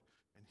void,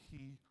 and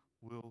he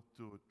will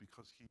do it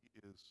because he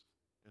is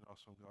an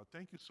awesome God.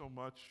 Thank you so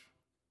much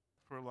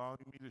for allowing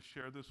me to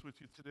share this with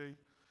you today.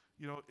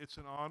 You know, it's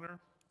an honor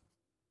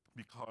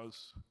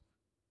because,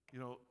 you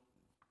know,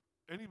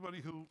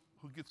 anybody who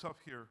gets up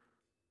here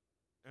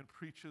and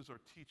preaches or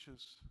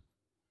teaches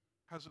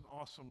has an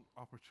awesome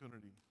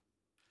opportunity,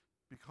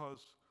 because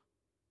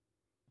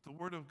the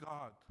Word of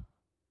God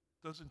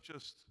doesn't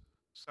just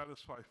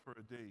satisfy for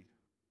a day.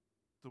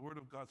 The Word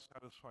of God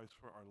satisfies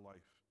for our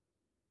life.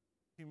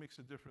 He makes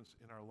a difference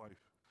in our life.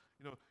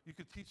 You know, you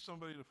could teach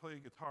somebody to play a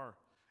guitar,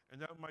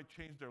 and that might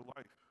change their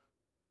life.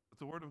 But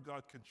the Word of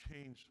God can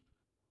change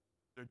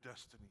their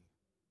destiny.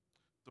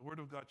 The Word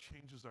of God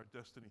changes our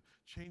destiny,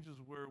 changes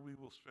where we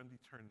will spend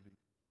eternity.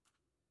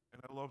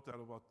 And I love that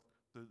about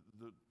the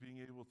being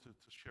able to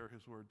share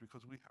his word,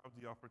 because we have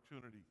the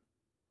opportunity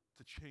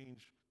to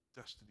change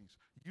destinies.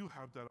 You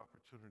have that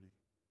opportunity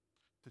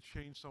to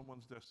change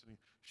someone's destiny.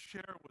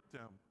 Share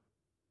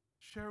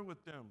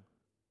with them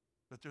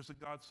that there's a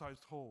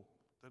God-sized hole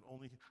that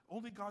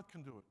only God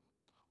can do it.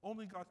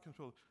 Only God can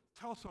fill it.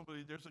 Tell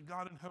somebody there's a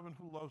God in heaven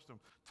who loves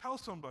them. Tell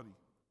somebody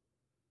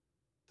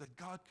that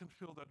God can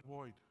fill that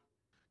void.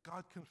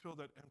 God can fill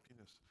that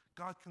emptiness.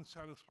 God can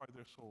satisfy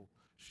their soul.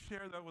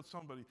 Share that with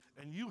somebody,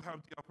 and you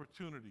have the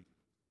opportunity,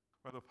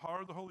 by the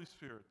power of the Holy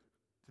Spirit,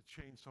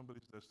 to change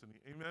somebody's destiny.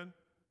 Amen?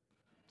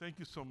 Thank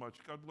you so much.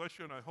 God bless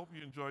you, and I hope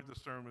you enjoyed the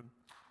sermon.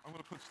 I'm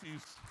going to put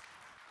Steve's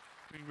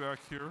thing back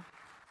here.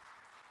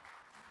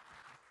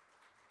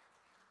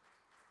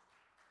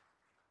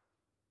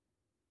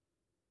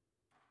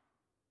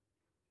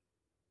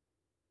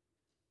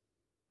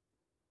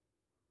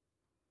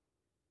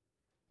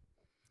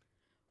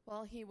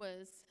 While he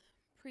was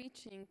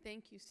preaching,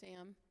 thank you,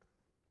 Sam,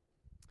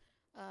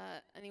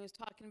 and he was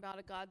talking about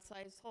a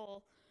God-sized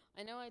hole,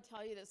 I know I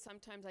tell you that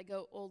sometimes I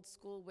go old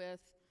school with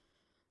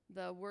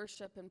the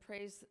worship and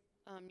praise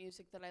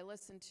music that I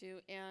listen to,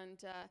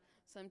 and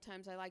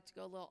sometimes I like to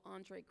go a little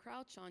Andre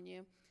Crouch on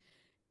you.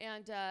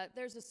 And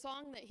there's a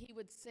song that he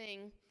would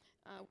sing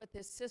with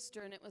his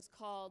sister, and it was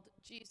called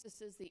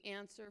Jesus is the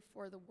Answer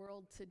for the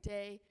World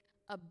Today.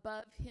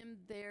 Above him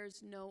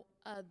there's no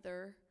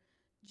other.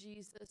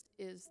 Jesus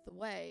is the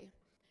way.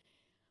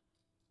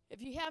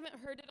 If you haven't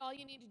heard it, all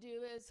you need to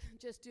do is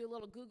just do a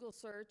little Google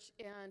search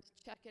and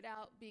check it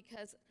out,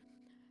 because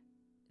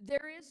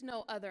there is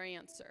no other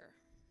answer.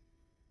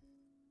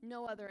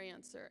 No other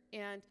answer.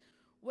 And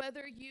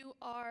whether you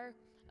are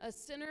a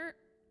sinner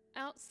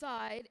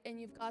outside and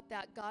you've got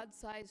that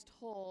God-sized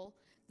hole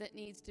that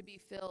needs to be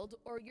filled,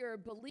 or you're a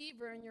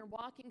believer and you're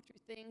walking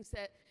through things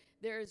that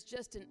there's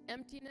just an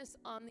emptiness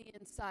on the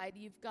inside,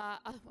 you've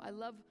got, I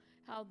love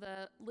how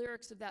the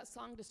lyrics of that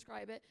song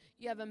describe it,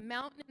 you have a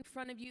mountain in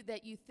front of you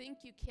that you think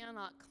you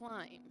cannot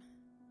climb.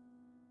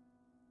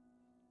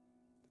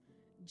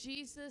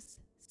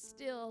 Jesus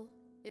still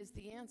is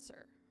the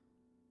answer.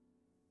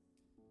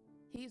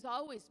 He's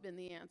always been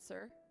the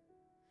answer.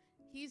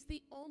 He's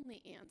the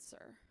only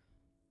answer.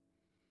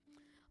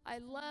 I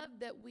love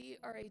that we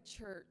are a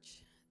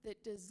church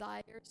that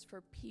desires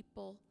for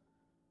people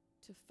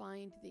to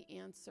find the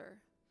answer.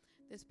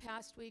 This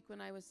past week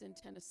when I was in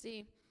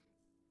Tennessee,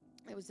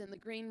 I was in the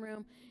green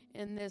room,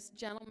 and this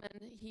gentleman,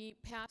 he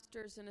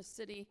pastors in a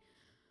city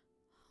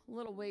a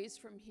little ways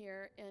from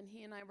here, and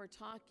he and I were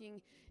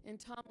talking, and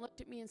Tom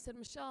looked at me and said,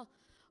 Michelle,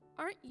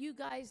 aren't you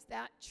guys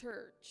that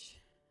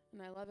church?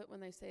 And I love it when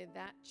they say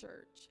that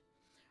church.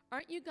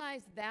 Aren't you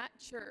guys that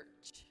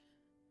church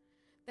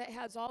that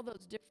has all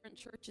those different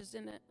churches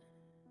in it?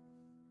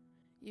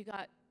 You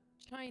got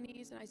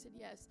Chinese, and I said,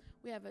 yes,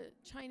 we have a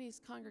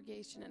Chinese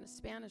congregation and a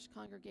Spanish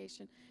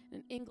congregation,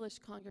 and an English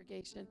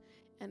congregation,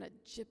 and a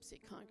gypsy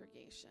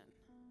congregation.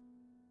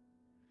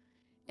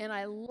 And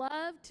I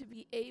love to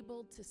be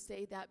able to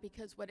say that,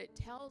 because what it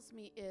tells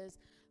me is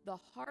the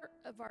heart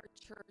of our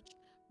church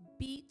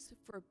beats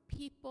for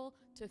people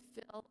to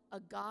fill a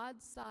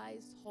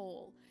God-sized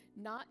hole,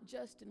 not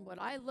just in what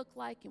I look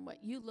like and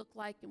what you look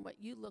like and what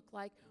you look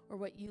like or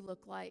what you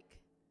look like.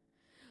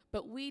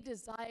 But we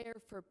desire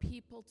for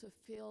people to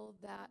fill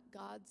that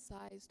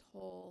God-sized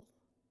hole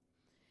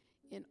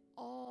in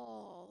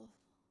all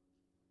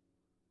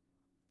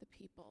the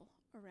people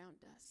around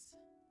us.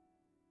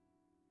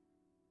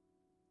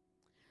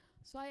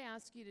 So I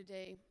ask you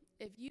today,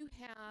 if you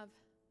have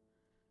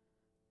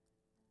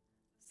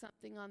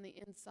something on the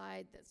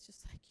inside that's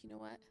just like, you know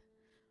what,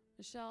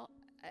 Michelle,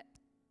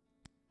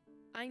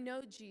 I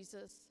know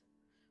Jesus,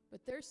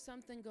 but there's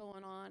something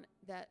going on,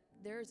 that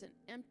there's an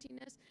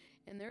emptiness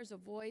and there's a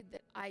void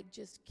that I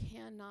just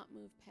cannot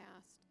move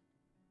past.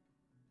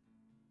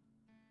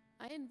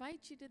 I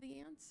invite you to the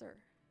answer.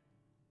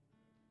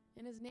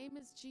 And his name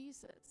is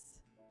Jesus.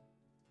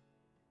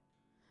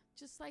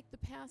 Just like the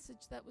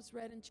passage that was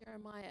read in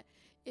Jeremiah,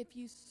 if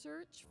you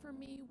search for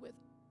me with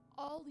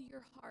all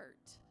your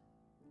heart,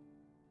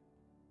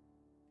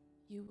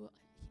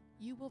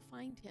 you will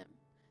find him,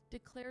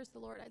 declares the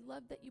Lord. I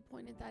love that you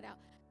pointed that out.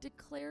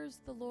 Declares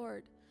the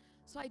Lord.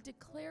 So I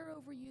declare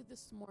over you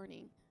this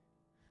morning,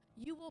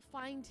 you will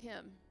find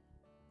him.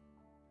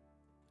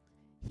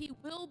 He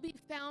will be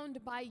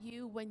found by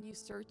you when you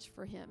search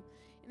for him.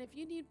 And if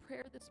you need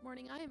prayer this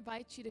morning, I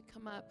invite you to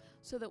come up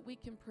so that we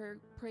can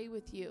pray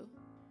with you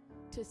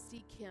to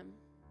seek him.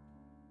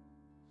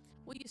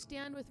 Will you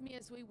stand with me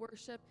as we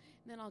worship,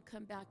 and then I'll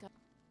come back up.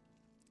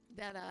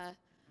 That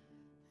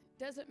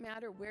doesn't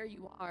matter where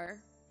you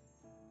are.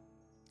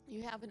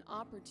 You have an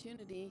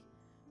opportunity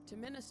to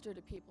minister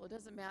to people. It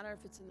doesn't matter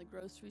if it's in the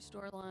grocery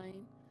store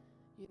line,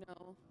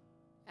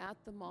 at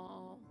the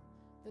mall,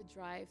 the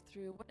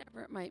drive-through,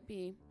 whatever it might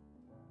be.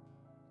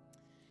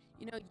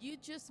 You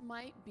just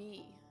might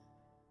be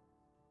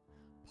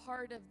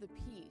part of the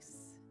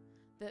piece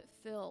that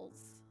fills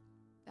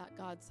that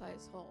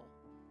God-sized hole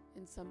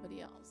in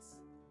somebody else.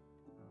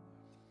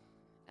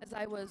 As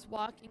I was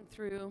walking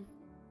through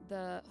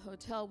the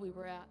hotel we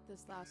were at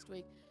this last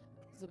week,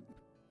 it was a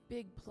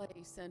big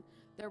place, and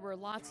there were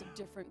lots of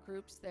different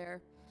groups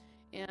there.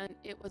 And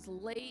it was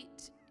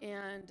late,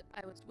 and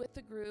I was with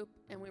the group,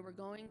 and we were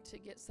going to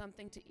get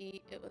something to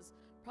eat. It was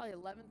probably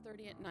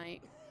 11:30 at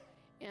night,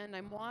 and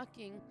I'm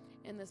walking,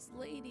 and this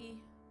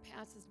lady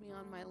passes me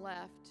on my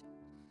left.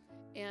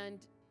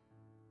 And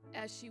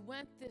as she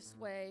went this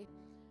way,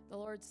 the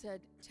Lord said,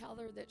 tell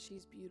her that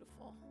she's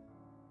beautiful.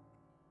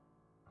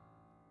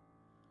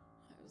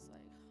 I was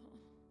like,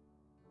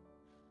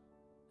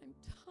 I'm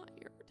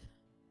tired.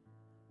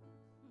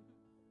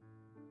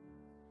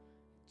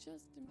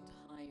 Just am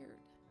tired.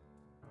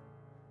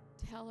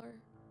 Tell her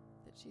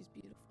that she's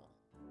beautiful.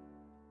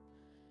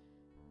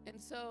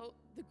 And so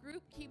the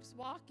group keeps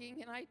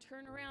walking, and I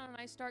turn around and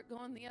I start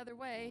going the other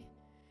way,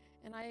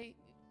 and I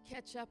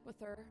catch up with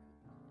her,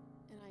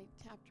 and I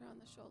tapped her on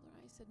the shoulder.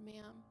 I said,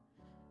 ma'am.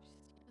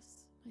 She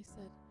said, yes. I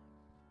said,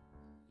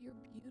 you're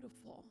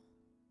beautiful.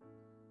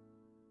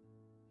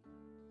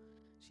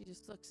 She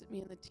just looks at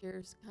me and the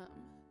tears come.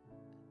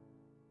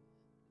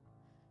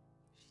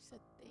 She said,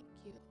 thank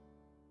you.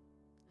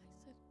 I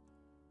said,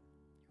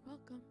 you're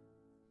welcome.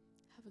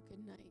 Have a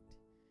good night.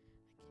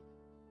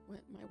 I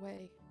went my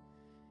way.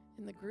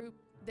 In the group,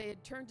 they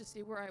had turned to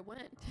see where I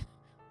went.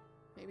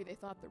 Maybe they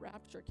thought the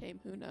rapture came,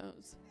 who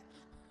knows.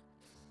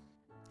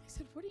 I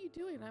said, what are you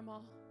doing? I'm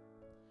all,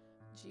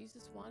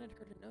 Jesus wanted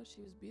her to know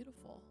she was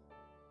beautiful.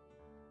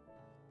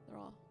 They're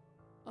all,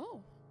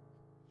 oh,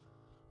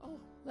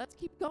 let's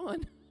keep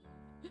going.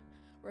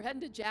 We're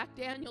heading to Jack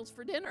Daniel's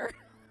for dinner.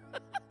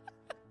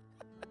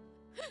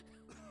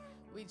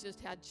 We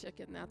just had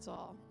chicken, that's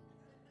all.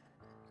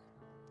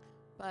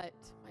 But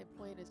my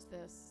point is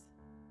this.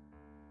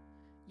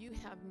 You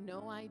have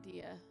no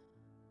idea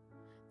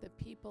the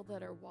people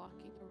that are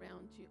walking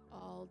around you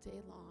all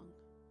day long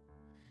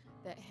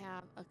that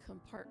have a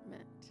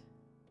compartment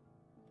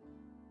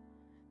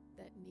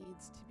that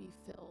needs to be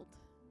filled.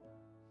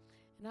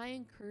 And I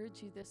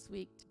encourage you this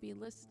week to be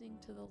listening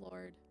to the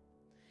Lord.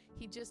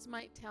 He just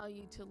might tell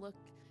you to look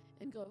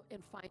and go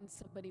and find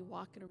somebody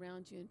walking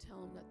around you and tell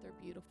them that they're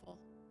beautiful.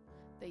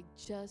 They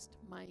just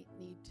might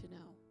need to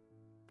know.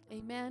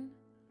 Amen?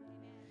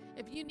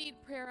 If you need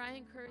prayer, I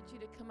encourage you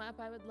to come up.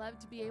 I would love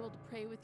to be able to pray with